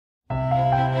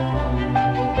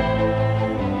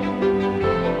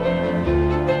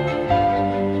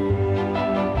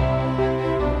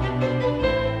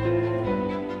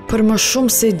Për më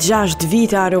shumë se 6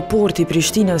 vite Aeroporti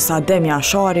Prishtinës Adem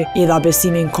Jashari i dha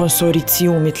besimin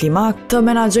konsorciumit Limak të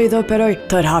menaxhoj dhe operoj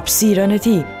tërë hapësirën e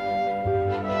tij.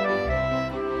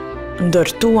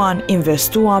 Ndërtuan,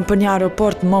 investuan për një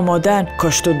aeroport më modern,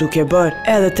 kështu duke bërë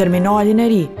edhe terminalin e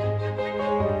ri.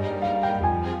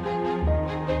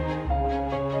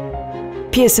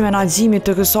 Pjesë e menaxhimit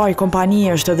të kësaj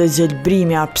kompanie është edhe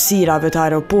gjelbërimi hapësirave të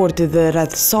aeroportit dhe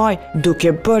rreth saj,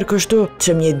 duke bërë kështu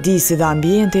që mjedisi dhe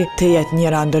ambienti të jetë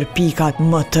njëra ndër pikat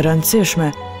më të rëndësishme.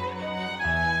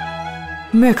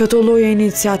 Me këto lloje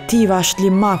iniciativash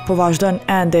Limak po vazhdon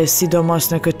ende sidomos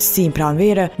në këtë stin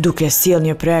pranvere, duke sjellë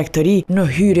një projekt të ri në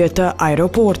hyrje të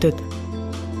aeroportit.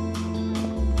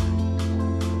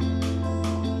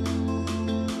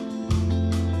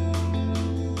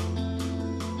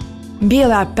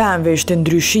 Mbjellja e pemëve ishte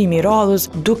ndryshimi i radhës,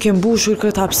 duke mbushur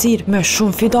këtë hapësirë me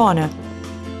shumë fidane.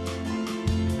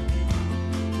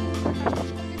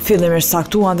 Fillimisht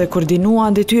saktuan dhe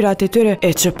koordinuan detyrat e tyre,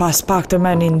 e që pas pak të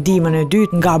merrnin ndihmën e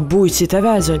dytë nga bujqësit e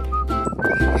vegjël.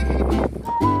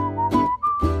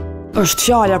 Është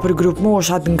fjala për grup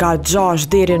moshat nga 6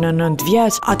 deri në 9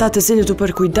 vjeç, ata të cilët u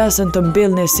përkujdesen të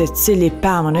mbillnin secili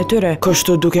pemën e tyre,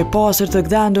 kështu duke pasur të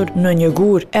gdhendur në një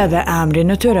gur edhe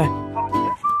emrin e tyre.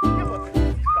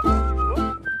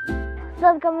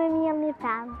 Sot kam e mjell një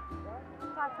pemë.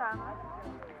 Ka pemë?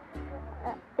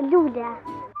 Lule.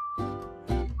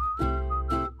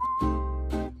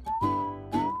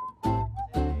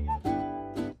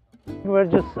 We're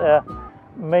just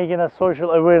making a social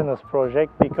awareness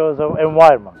project because of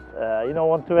environment.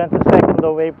 On 22nd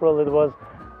of April it was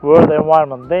World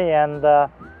Environment Day, and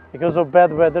because of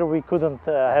bad weather we couldn't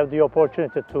have the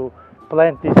opportunity to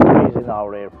plant these trees in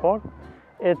our airport.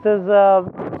 It is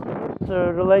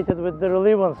related with the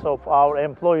relevance of our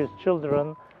employees'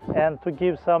 children and to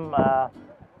give some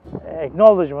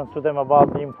acknowledgement to them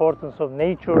about the importance of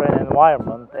nature and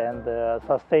environment and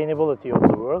sustainability of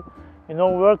the world.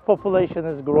 World population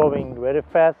is growing very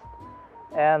fast,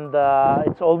 and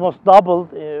it's almost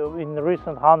doubled in the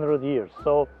recent 100 years.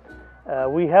 So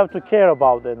we have to care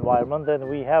about the environment, and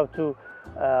we have to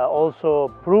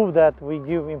also prove that we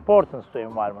give importance to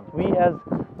environment. We as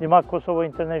Klan Kosova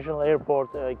International Airport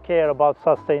care about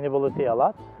sustainability a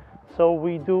lot. So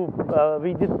we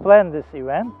did plan this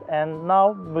event, and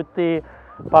now with the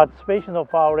participation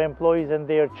of our employees and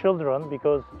their children,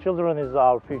 because children is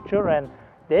our future and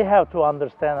they have to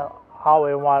understand how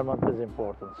environment is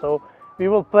important. So we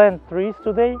will plant trees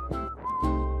today.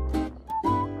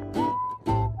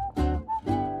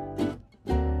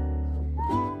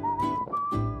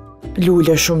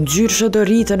 Lule shumë gjyrshë do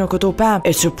rritën në këto pemë,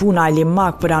 e që puna e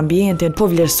Limak për ambientin po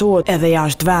vlerësohet edhe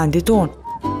jashtë vendit tonë.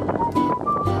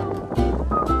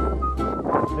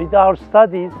 With our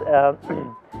studies,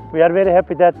 we are very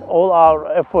happy that all our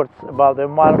efforts about the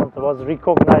environment was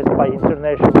recognized by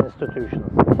international institutions.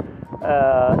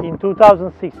 In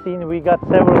 2016, we got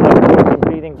several awards,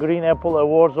 including Green Apple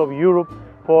Awards of Europe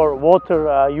for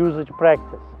water usage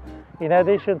practice. In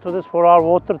addition to this, for our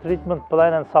water treatment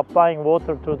plan and supplying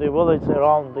water to the village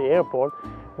around the airport,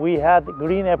 we had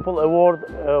Green Apple Award,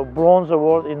 Bronze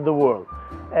Award in the world.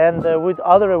 And with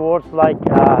other awards like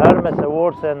Hermes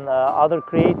Awards and other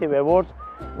creative awards,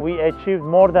 we achieved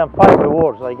more than 5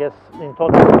 awards, I guess in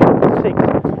total 6.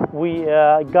 We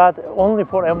got only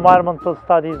for environmental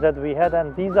studies that we had,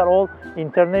 and these are all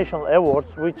international awards,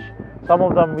 which some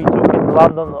of them we took in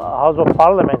London House of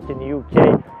Parliament in the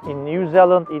UK, in New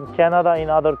Zealand, in Canada, in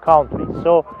other countries.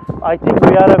 So I think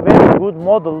we are a very good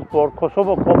model for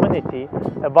Kosovo community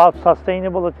about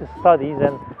sustainability studies,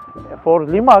 and for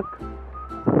Limak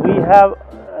we have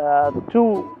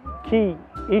 2 key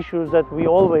issues that we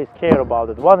always care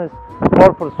about. One is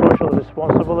corporate social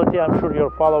responsibility. I'm sure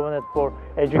you're following it for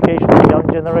education of the young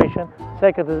generation.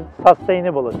 Second is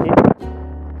sustainability.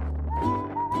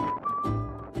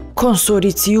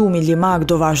 Konsorciumi Limak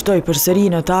do vazhdoj përsëri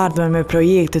në të ardhmen me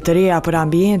projekte të reja për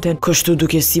ambientin, kështu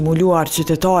duke stimuluar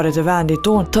qytetarët e vendit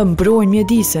tonë të mbrojnë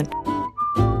mjedisin.